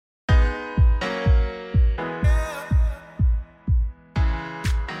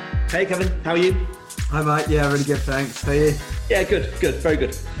Hey Kevin, how are you? Hi mate, yeah, really good, thanks. How are you? Yeah, good, very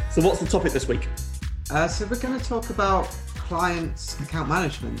good. So what's the topic this week? So we're going to talk about clients' account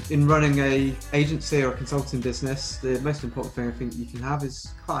management. In running a agency or a consulting business, the most important thing I think you can have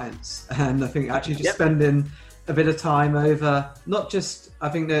is clients. And I think actually just spending a bit of time over, not just, I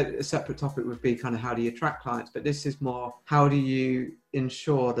think that a separate topic would be kind of how do you attract clients, but this is more how do you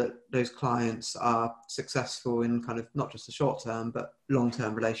ensure that those clients are successful in kind of not just the short term, but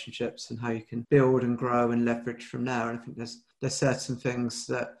long-term relationships, and how you can build and grow and leverage from there. And I think there's certain things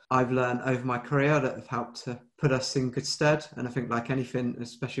that I've learned over my career that have helped to put us in good stead. And I think like anything,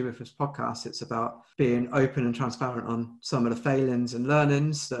 especially with this podcast, it's about being open and transparent on some of the failings and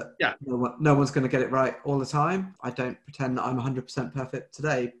learnings that no one's going to get it right all the time. I don't pretend that I'm 100% perfect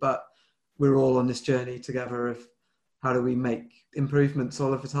today, but we're all on this journey together of how do we make improvements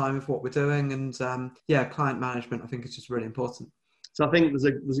all of the time of what we're doing. And client management, I think, is just really important. So I think there's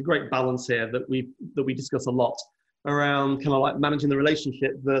a great balance here that we discuss a lot around kind of like managing the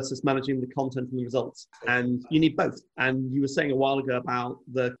relationship versus managing the content and the results. And you need both. And you were saying a while ago about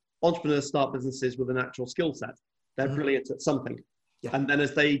the entrepreneurs start businesses with a natural skill set. They're brilliant at something. Yeah. And then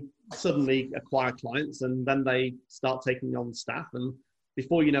as they suddenly acquire clients and then they start taking on staff, and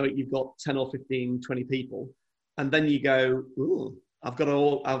before you know it, you've got 10 or 15, 20 people. And then you go, ooh, I've got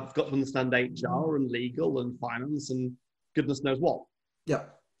to understand HR and legal and finance and goodness knows what. Yeah.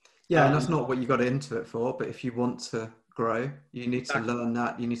 Yeah, and that's not what you got into it for. But if you want to grow, you need to learn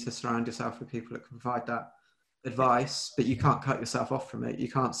that. You need to surround yourself with people that can provide that advice, but you can't cut yourself off from it. You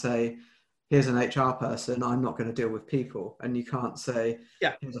can't say, here's an HR person, I'm not going to deal with people. And you can't say,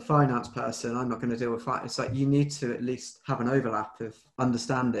 here's a finance person, I'm not going to deal with finance. It's like you need to at least have an overlap of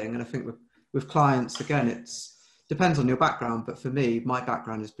understanding. And I think with clients, again, it's depends on your background. But for me, my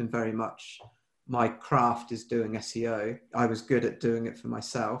background has been very much, my craft is doing SEO. I was good at doing it for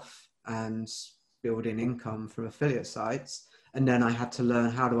myself and building income from affiliate sites. And then I had to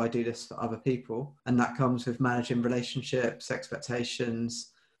learn, how do I do this for other people? And that comes with managing relationships,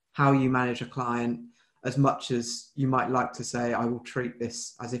 expectations, how you manage a client. As much as you might like to say, I will treat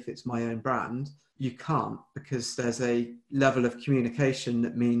this as if it's my own brand, you can't, because there's a level of communication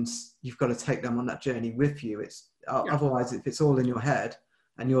that means you've got to take them on that journey with you. Otherwise, if it's all in your head,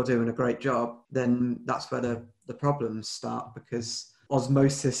 and you're doing a great job, then that's where the problems start, because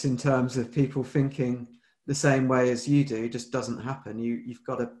osmosis in terms of people thinking the same way as you do just doesn't happen. You've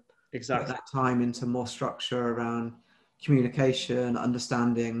got to put that time into more structure around communication,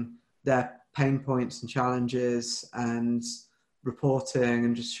 understanding their pain points and challenges, and reporting,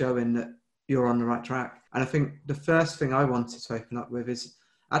 and just showing that you're on the right track. And I think the first thing I wanted to open up with is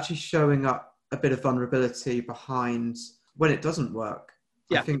actually showing up a bit of vulnerability behind when it doesn't work.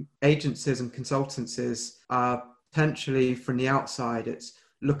 I think agencies and consultancies are potentially, from the outside, it's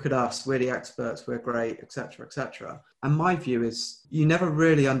look at us, we're the experts, we're great, etc., etc. And my view is you never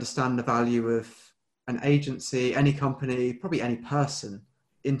really understand the value of an agency, any company, probably any person,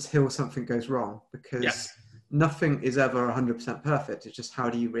 until something goes wrong, because nothing is ever 100% perfect. It's just how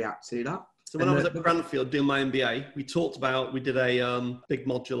do you react to that? So when I was at Brandfield doing my MBA, we did a big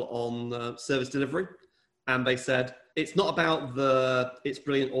module on service delivery. And they said, it's not about it's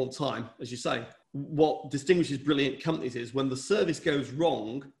brilliant all the time, as you say. What distinguishes brilliant companies is when the service goes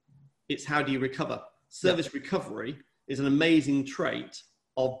wrong, it's how do you recover? Service recovery is an amazing trait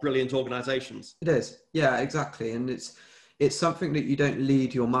of brilliant organizations. It is. Yeah, exactly. And it's something that you don't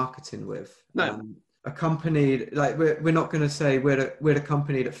lead your marketing with. No. A company, like we're not going to say we're the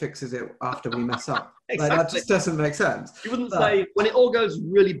company that fixes it after we mess up. Exactly. Like, that just doesn't make sense. You wouldn't say, when it all goes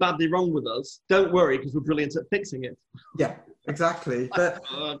really badly wrong with us, don't worry because we're brilliant at fixing it. Yeah, exactly. But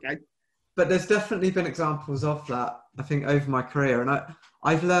there's definitely been examples of that, I think, over my career. And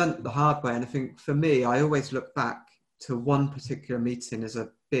I've learned the hard way. And I think for me, I always look back to one particular meeting as a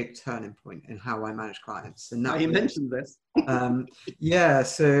big turning point in how I manage clients. And you mentioned this.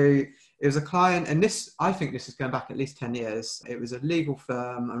 So it was a client, and I think this is going back at least 10 years. It was a legal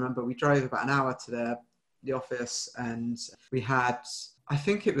firm. I remember we drove about an hour to the office, and we had, I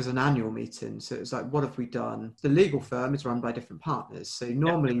think it was an annual meeting. So it was like, what have we done? The legal firm is run by different partners. So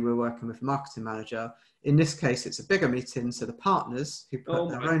normally we're working with a marketing manager. In this case, it's a bigger meeting. So the partners who put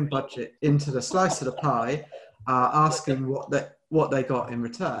their own budget into the slice of the pie are asking what they got in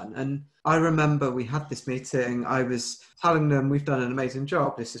return. And I remember we had this meeting. I was telling them, we've done an amazing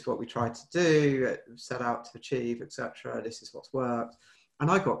job. This is what we tried to do, set out to achieve, etc. This is what's worked.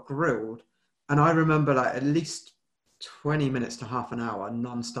 And I got grilled. And I remember like at least 20 minutes to half an hour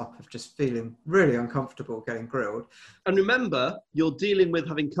non-stop of just feeling really uncomfortable getting grilled. And remember, you're dealing with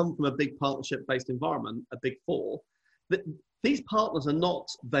having come from a big partnership-based environment, a big four. these partners are not,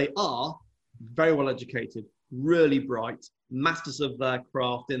 they are very well educated, really bright, masters of their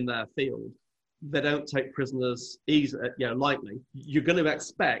craft in their field. They don't take prisoners lightly. You're going to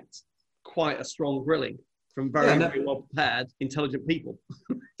expect quite a strong grilling from very well prepared, intelligent people.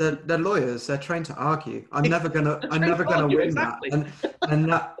 They're lawyers. They're trained to argue. I'm never gonna win exactly. that.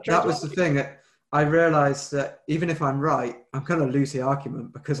 And that was the thing. I realized that even if I'm right, I'm going to lose the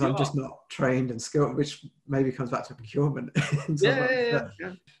argument because I'm just not trained and skilled, which maybe comes back to procurement.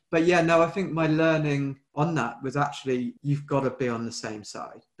 But yeah, no, I think my learning on that was actually, you've got to be on the same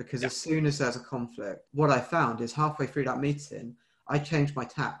side, because as soon as there's a conflict, what I found is halfway through that meeting, I changed my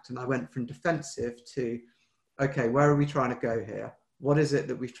tact and I went from defensive to, okay, where are we trying to go here? What is it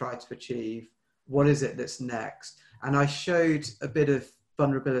that we've tried to achieve? What is it that's next? And I showed a bit of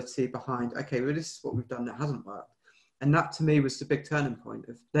vulnerability behind, okay, well, this is what we've done that hasn't worked. And that to me was the big turning point.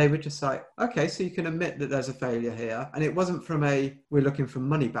 They were just like, okay, so you can admit that there's a failure here. And it wasn't from a, we're looking for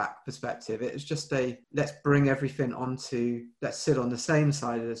money back perspective. It was just a, let's bring everything onto, let's sit on the same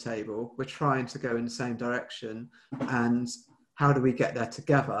side of the table. We're trying to go in the same direction. And how do we get there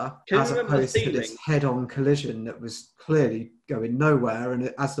together, as opposed to this head-on collision that was clearly going nowhere.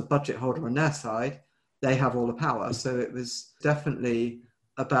 And as the budget holder on their side, they have all the power. So it was definitely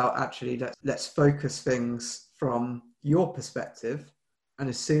about actually, let's focus things from your perspective. And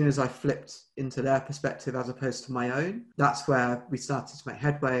as soon as I flipped into their perspective as opposed to my own, that's where we started to make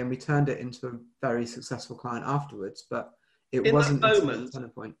headway, and we turned it into a very successful client afterwards. But it wasn't that moment, a turning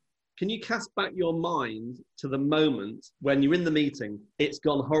point. Can you cast back your mind to the moment when you're in the meeting, it's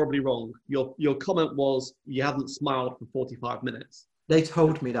gone horribly wrong? Your comment was you haven't smiled for 45 minutes. They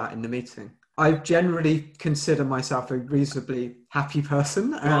told me that in the meeting. I generally consider myself a reasonably happy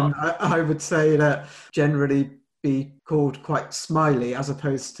person, and I would say that generally be called quite smiley as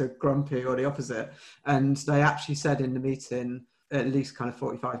opposed to grumpy or the opposite. And they actually said in the meeting, at least kind of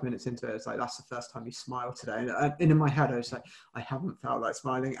 45 minutes into it, it's like, that's the first time you smiled today. And in my head, I was like, I haven't felt like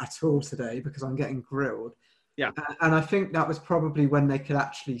smiling at all today because I'm getting grilled. Yeah. And I think that was probably when they could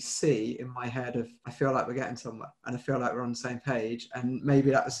actually see in my head of, I feel like we're getting somewhere and I feel like we're on the same page. And maybe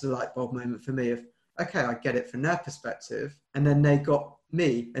that was the light bulb moment for me of, okay, I get it from their perspective. And then they got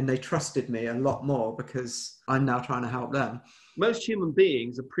me and they trusted me a lot more because I'm now trying to help them. Most human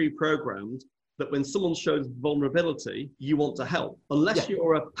beings are pre-programmed that when someone shows vulnerability, you want to help. Unless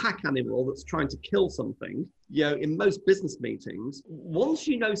you're a pack animal that's trying to kill something, in most business meetings, once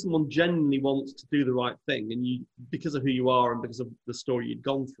you know someone genuinely wants to do the right thing, and you, because of who you are and because of the story you'd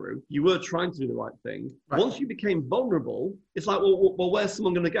gone through, you were trying to do the right thing. Right. Once you became vulnerable, it's like, well, where's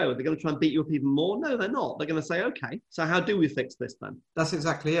someone going to go? Are they going to try and beat you up even more? No, they're not. They're going to say, okay, so how do we fix this then? That's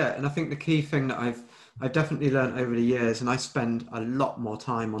exactly it. And I think the key thing that I've definitely learned over the years, and I spend a lot more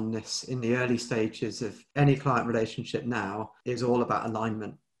time on this in the early stages of any client relationship now, is all about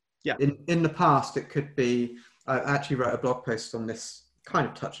alignment. Yeah. In the past, it could be, I actually wrote a blog post on this, kind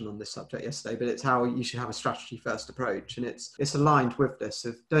of touching on this subject yesterday, but it's how you should have a strategy first approach. And it's aligned with this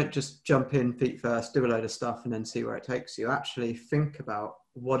of, don't just jump in feet first, do a load of stuff and then see where it takes you. Actually think about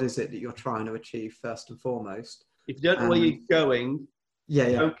what is it that you're trying to achieve first and foremost. If you don't know where you're going,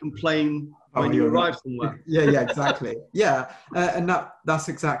 don't complain when you arrive somewhere. Exactly. And that's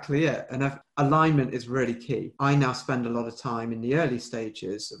exactly it. And alignment is really key. I now spend a lot of time in the early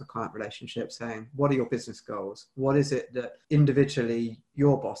stages of a client relationship saying, what are your business goals? What is it that individually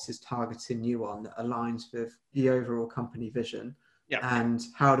your boss is targeting you on that aligns with the overall company vision? And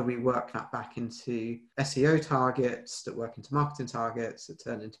how do we work that back into SEO targets that work into marketing targets that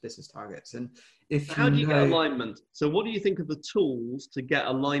turn into business targets? And how do you get alignment? So what do you think of the tools to get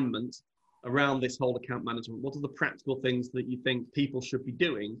alignment around this whole account management? What are the practical things that you think people should be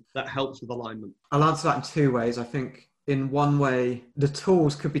doing that helps with alignment? I'll answer that in two ways. I think in one way, the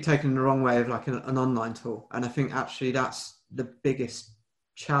tools could be taken in the wrong way of like an online tool. And I think actually that's the biggest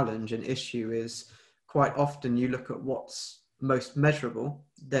challenge and issue is quite often you look at what's most measurable,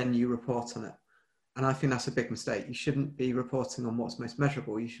 then you report on it. And I think that's a big mistake. You shouldn't be reporting on what's most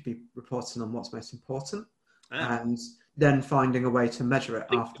measurable. You should be reporting on what's most important and then finding a way to measure it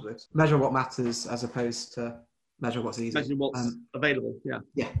afterwards. Measure what matters as opposed to measure what's easy. Measure what's available,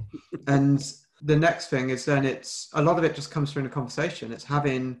 And the next thing is then it's, a lot of it just comes through in a conversation. It's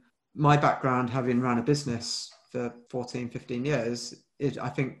having my background, having run a business for 14, 15 years, I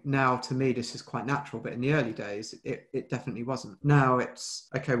think now to me this is quite natural, but in the early days it definitely wasn't. Now it's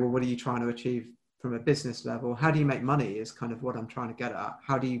okay, well, what are you trying to achieve from a business level? How do you make money is kind of what I'm trying to get at.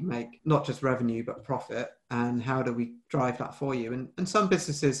 How do you make not just revenue but profit, and how do we drive that for you? And some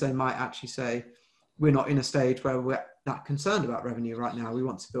businesses, they might actually say, we're not in a stage where we're that concerned about revenue right now. We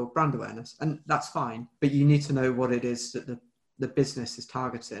want to build brand awareness, and that's fine. But you need to know what it is that the business is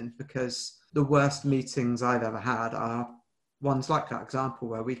targeting, because the worst meetings I've ever had are ones like that example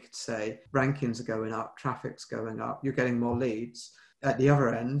where we could say rankings are going up, traffic's going up, you're getting more leads. At the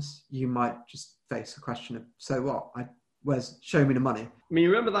other end, you might just face a question of, so what? Show me the money. I mean, you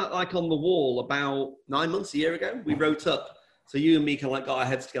remember that like on the wall about 9 months, a year ago, we wrote up, so you and me kind of like got our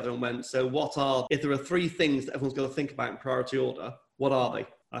heads together and went, so if there are 3 things that everyone's got to think about in priority order, what are they?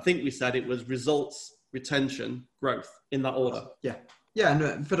 I think we said it was results, retention, growth, in that order. Yeah. Yeah,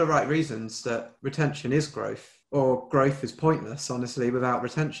 and for the right reasons, that retention is growth, or growth is pointless, honestly, without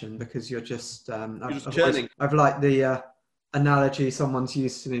retention, because you're just churning. I've liked the analogy someone's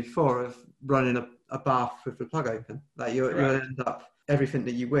used to me before of running a bath with the plug open. Like you'll end up, everything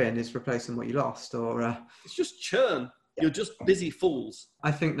that you win is replacing what you lost, or it's just churn. Yeah. You're just busy fools.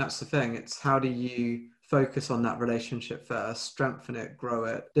 I think that's the thing. It's how do you focus on that relationship first, strengthen it, grow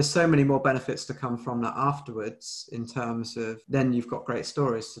it. There's so many more benefits to come from that afterwards, in terms of then you've got great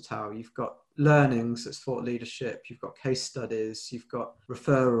stories to tell. You've got learnings that's thought leadership. You've got case studies. You've got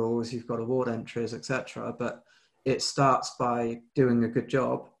referrals. You've got award entries, etc. But it starts by doing a good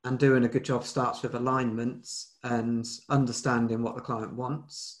job, and doing a good job starts with alignments and understanding what the client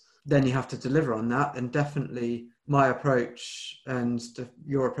wants. Then you have to deliver on that. And definitely my approach, and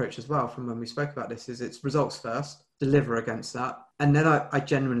your approach as well from when we spoke about this, is it's results first, deliver against that. And then I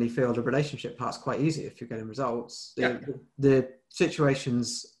genuinely feel the relationship part's quite easy if you're getting results. The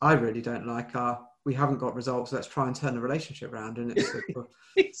situations I really don't like are, we haven't got results, let's try and turn the relationship around. And it's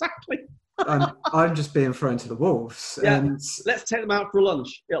exactly. I'm just being thrown to the wolves. Yeah. And let's take them out for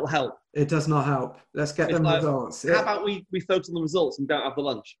lunch. It'll help. It does not help. Let's get them results. How about we focus on the results and don't have the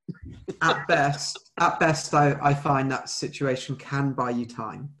lunch? At best, I find that situation can buy you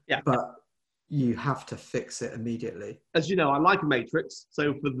time. Yeah. But you have to fix it immediately. As you know, I like a matrix.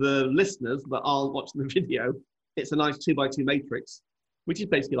 So for the listeners that aren't watching the video, it's a nice 2x2 matrix, which is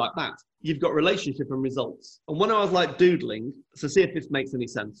basically like that. You've got relationship and results. And when I was like doodling, so see if this makes any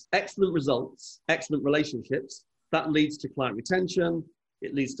sense. Excellent results, excellent relationships, that leads to client retention,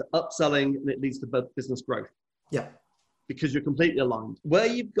 it leads to upselling, and it leads to business growth. Yeah. Because you're completely aligned. Where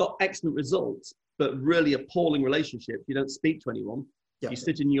you've got excellent results, but really appalling relationships, you don't speak to anyone. Yeah. You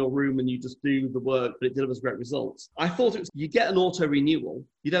sit in your room and you just do the work, but it delivers great results. I thought it was, you get an auto renewal,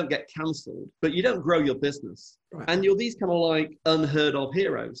 you don't get cancelled, but you don't grow your business. Right. And you're these kind of like unheard of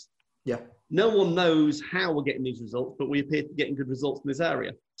heroes. Yeah. No one knows how we're getting these results, but we appear to be getting good results in this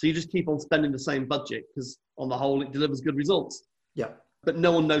area. So you just keep on spending the same budget because on the whole, it delivers good results. Yeah. But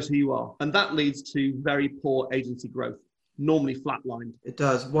no one knows who you are. And that leads to very poor agency growth. Normally flatlined. It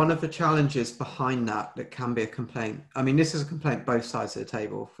does. One of the challenges behind that can be a complaint. I mean, this is a complaint both sides of the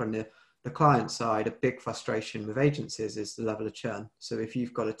table. From the client side, a big frustration with agencies is the level of churn. So if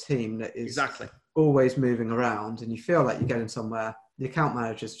you've got a team that is always moving around and you feel like you're getting somewhere, the account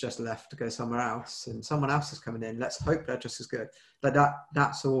manager's just left to go somewhere else and someone else is coming in. Let's hope they're just as good. But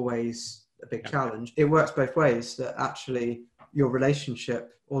that's always a big challenge. It works both ways, that actually your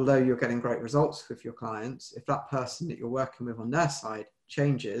relationship, although you're getting great results with your clients, if that person that you're working with on their side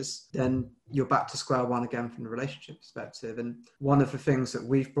changes, then you're back to square one again from the relationship perspective. And one of the things that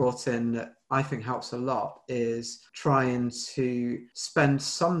we've brought in that I think helps a lot is trying to spend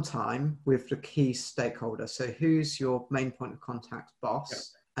some time with the key stakeholder. So who's your main point of contact boss?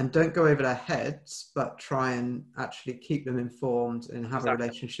 Yeah. And don't go over their heads, but try and actually keep them informed and have a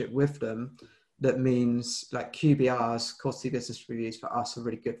relationship with them. That means like QBRs, quarterly business reviews for us are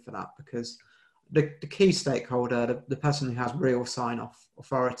really good for that, because the key stakeholder, the person who has real sign-off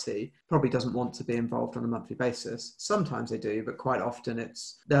authority, probably doesn't want to be involved on a monthly basis. Sometimes they do, but quite often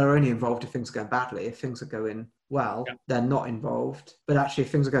they're only involved if things are going badly. If things are going well, they're not involved. But actually,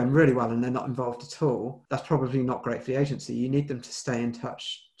 if things are going really well and they're not involved at all, that's probably not great for the agency. You need them to stay in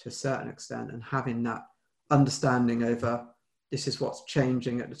touch to a certain extent, and having that understanding over this is what's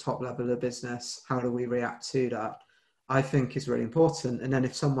changing at the top level of the business. How do we react to that? I think is really important. And then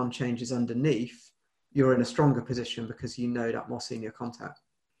if someone changes underneath, you're in a stronger position because you know that more senior contact.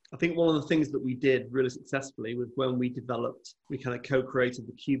 I think one of the things that we did really successfully was when we kind of co-created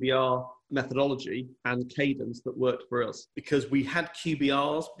the QBR methodology and cadence that worked for us, because we had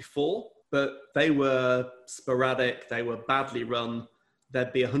QBRs before, but they were sporadic, they were badly run.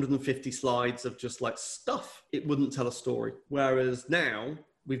 There'd be 150 slides of just like stuff. It wouldn't tell a story. Whereas now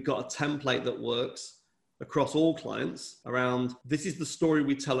we've got a template that works across all clients around, this is the story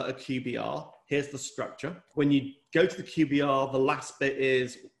we tell at a QBR. Here's the structure. When you go to the QBR, the last bit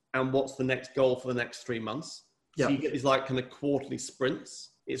is, and what's the next goal for the next 3 months? Yep. So you get these like kind of quarterly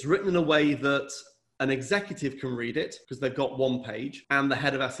sprints. It's written in a way that an executive can read it because they've got one page, and the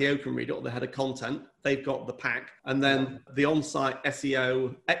head of SEO can read it, or the head of content, they've got the pack. And then the on-site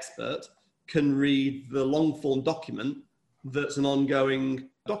SEO expert can read the long form document that's an ongoing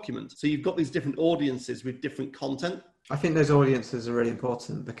document. So you've got these different audiences with different content. I think those audiences are really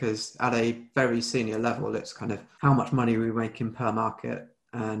important because at a very senior level, it's kind of how much money we're making per market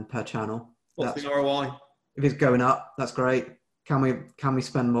and per channel. What's the ROI? If it's going up, that's great. Can we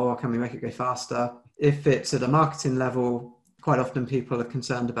spend more? Can we make it go faster? If it's at a marketing level, quite often people are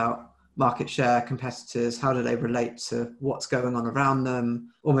concerned about market share, competitors, how do they relate to what's going on around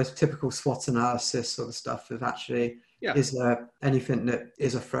them? Almost typical SWOT analysis sort of stuff of actually, is there anything that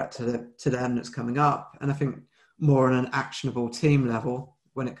is a threat to them that's coming up? And I think more on an actionable team level,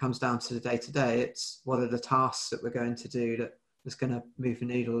 when it comes down to the day-to-day, it's what are the tasks that we're going to do that's going to move the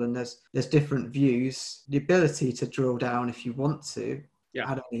needle. And there's different views, the ability to drill down if you want to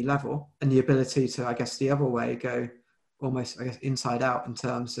at any level, and the ability to, I guess, the other way, go almost, I guess, inside out in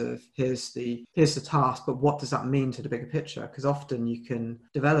terms of here's the task, but what does that mean to the bigger picture? Because often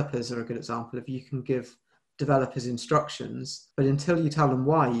developers are a good example. If you can give developers instructions, but until you tell them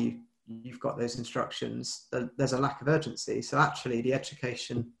why you've got those instructions, there's a lack of urgency. So actually the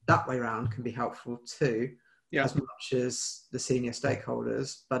education that way around can be helpful too, as much as the senior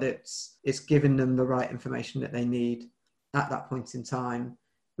stakeholders, but it's giving them the right information that they need at that point in time,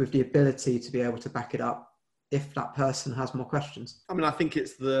 with the ability to be able to back it up if that person has more questions. I mean, I think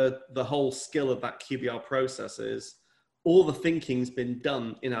it's the whole skill of that QBR process is all the thinking's been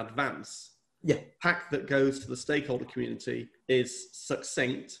done in advance. Pack that goes to the stakeholder community is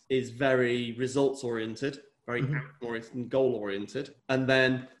succinct, is very results oriented, very action oriented and goal oriented. And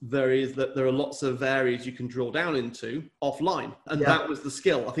then there are lots of areas you can drill down into offline. And that was the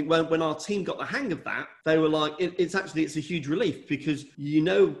skill. I think when our team got the hang of that, they were like, it's a huge relief, because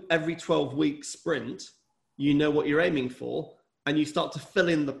every 12-week sprint, you know what you're aiming for, and you start to fill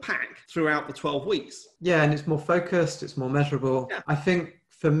in the pack throughout the 12 weeks. Yeah, and it's more focused, it's more measurable. Yeah. I think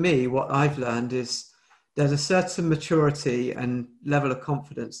for me, what I've learned is there's a certain maturity and level of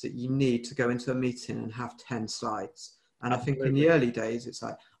confidence that you need to go into a meeting and have 10 slides. And Absolutely. I think in the early days, it's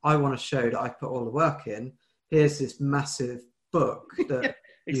like, I want to show that I put all the work in. Here's this massive book that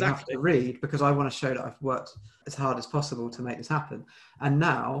you have to read, because I want to show that I've worked as hard as possible to make this happen. And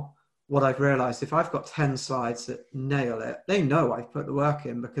now, what I've realized, if I've got 10 slides that nail it, they know I've put the work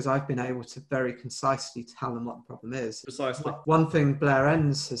in, because I've been able to very concisely tell them what the problem is. Precisely. One thing Blair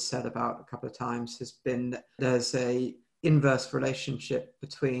Enns has said about a couple of times has been that there's a inverse relationship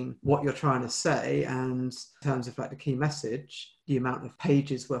between what you're trying to say and, in terms of like the key message, the amount of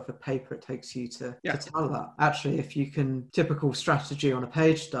pages worth of paper it takes you to tell that. Actually, if you can, typical strategy on a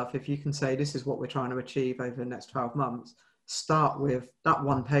page stuff, if you can say, this is what we're trying to achieve over the next 12 months, start with that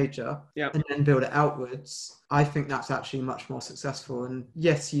one pager and then build it outwards, I think that's actually much more successful. And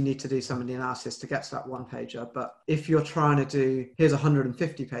yes, you need to do some of the analysis to get to that one pager, but if you're trying to do, here's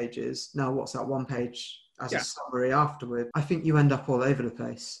 150 pages, now what's that one page as a summary afterward, I think you end up all over the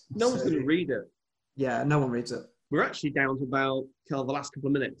place. No one's going to read it. Yeah, no one reads it. We're actually down to about kind of the last couple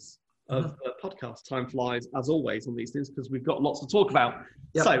of minutes of the podcast. Time flies, as always, on these things, because we've got lots to talk about.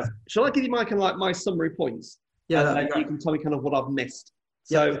 So shall I give you my summary points? Yeah, and you can tell me kind of what I've missed.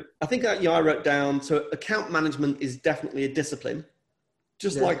 So I think I wrote down, so account management is definitely a discipline,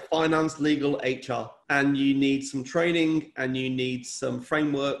 just like finance, legal, HR. And you need some training, and you need some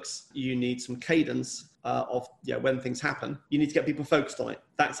frameworks, you need some cadence of when things happen. You need to get people focused on it.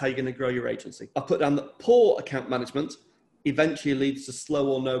 That's how you're going to grow your agency. I put down that poor account management eventually leads to slow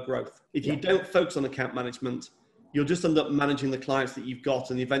or no growth. If you don't focus on account management, you'll just end up managing the clients that you've got,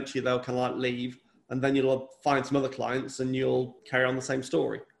 and eventually they'll kind of like leave. And then you'll find some other clients and you'll carry on the same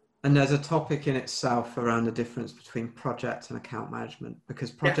story. And there's a topic in itself around the difference between project and account management, because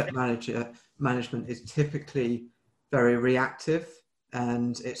project management is typically very reactive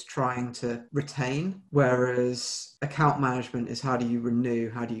and it's trying to retain, whereas account management is how do you renew,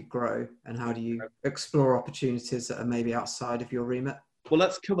 how do you grow, and how do you explore opportunities that are maybe outside of your remit. Well,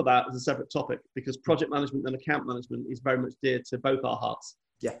 let's cover that as a separate topic, because project management and account management is very much dear to both our hearts.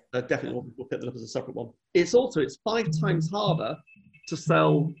 Yeah, definitely we'll pick that up as a separate one. It's 5 times harder to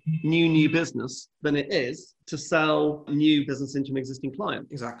sell new business than it is to sell new business into an existing client.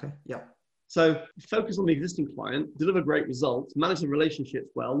 Exactly. Yeah. So focus on the existing client, deliver great results, manage the relationships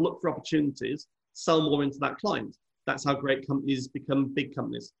well, look for opportunities, sell more into that client. That's how great companies become big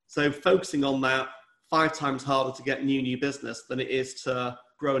companies. So focusing on that, 5 times harder to get new business than it is to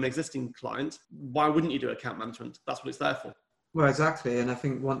grow an existing client. Why wouldn't you do account management? That's what it's there for. Well, exactly. And I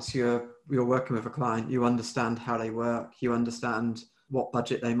think once you're working with a client, you understand how they work, you understand what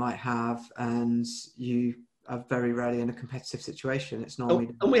budget they might have, and you are very rarely in a competitive situation. It's normally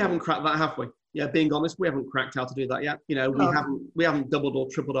and we haven't cracked that, have we? Yeah, being honest, we haven't cracked how to do that yet. You know, we haven't doubled or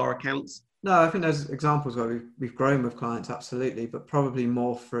tripled our accounts. No, I think there's examples where we've grown with clients, absolutely, but probably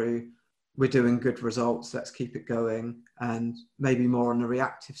more through we're doing good results, let's keep it going, and maybe more on the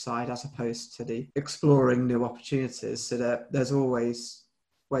reactive side as opposed to the exploring new opportunities. So that there's always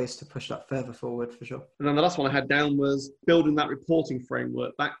ways to push that further forward, for sure. And then the last one I had down was building that reporting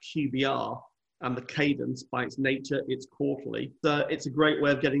framework, that QBR, and the cadence. By its nature, it's quarterly. So it's a great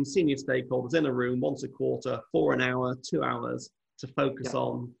way of getting senior stakeholders in a room once a quarter for an hour, 2 hours, to focus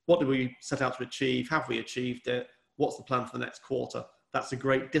on what do we set out to achieve, have we achieved it, what's the plan for the next quarter. That's a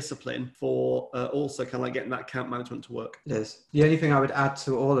great discipline for also kind of like getting that account management to work. It is. The only thing I would add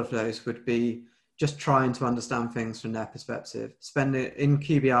to all of those would be just trying to understand things from their perspective. Spending in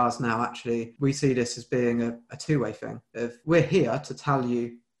QBRs now, actually, we see this as being a two-way thing. If we're here to tell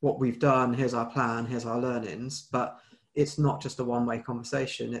you what we've done, here's our plan, here's our learnings, but it's not just a one-way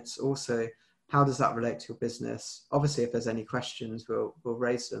conversation. It's also, how does that relate to your business? Obviously, if there's any questions, we'll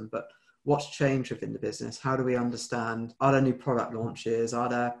raise them, but what's changed within the business? How do we understand? Are there new product launches? Are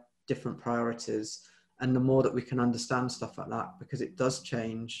there different priorities? And the more that we can understand stuff like that, because it does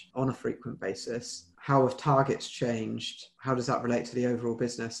change on a frequent basis, how have targets changed? How does that relate to the overall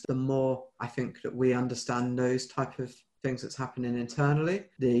business? The more I think that we understand those type of things that's happening internally,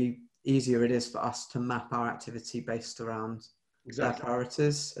 the easier it is for us to map our activity based around their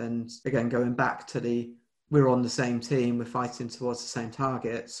priorities. And again, going back to we're on the same team, we're fighting towards the same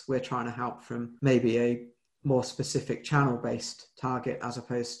targets, we're trying to help from maybe a more specific channel-based target as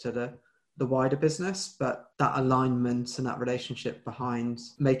opposed to the wider business. But that alignment and that relationship behind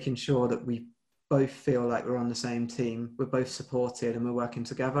making sure that we both feel like we're on the same team, we're both supported and we're working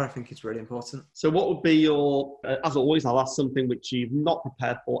together, I think is really important. So what would be your, as always, I'll ask something which you've not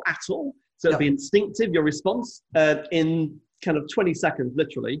prepared for at all. So it'd be instinctive, your response, in kind of 20 seconds,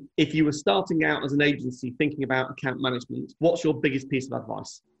 literally. If you were starting out as an agency thinking about account management, what's your biggest piece of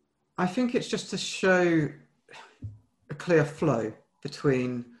advice? I think it's just to show a clear flow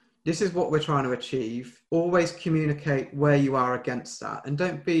between this is what we're trying to achieve. Always communicate where you are against that. And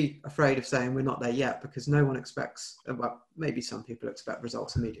don't be afraid of saying we're not there yet, because no one expects, well, maybe some people expect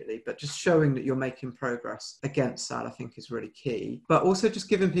results immediately, but just showing that you're making progress against that, I think is really key. But also just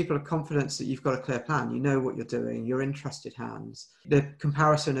giving people a confidence that you've got a clear plan. You know what you're doing, you're in trusted hands. The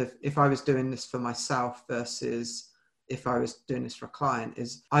comparison of if I was doing this for myself versus if I was doing this for a client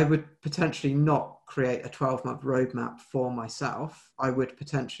is I would potentially not create a 12-month roadmap for myself. I would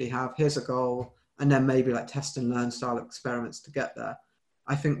potentially have, here's a goal, and then maybe like test and learn style experiments to get there.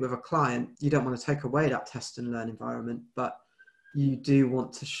 I think with a client, you don't want to take away that test and learn environment, but you do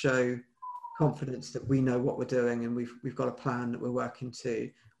want to show confidence that we know what we're doing and we've got a plan that we're working to.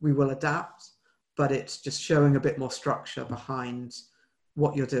 We will adapt, but it's just showing a bit more structure behind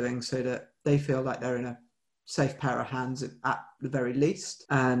what you're doing so that they feel like they're in a safe pair of hands at the very least,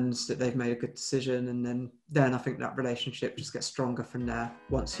 and that they've made a good decision. And then I think that relationship just gets stronger from there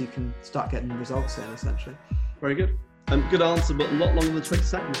once you can start getting results in, essentially. Very good. Good answer, but a lot longer than 20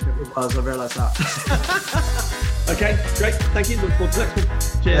 seconds. It was, I realised that. Okay, great. Thank you. Look forward to the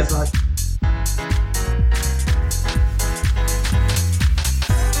next one. Cheers. Bye.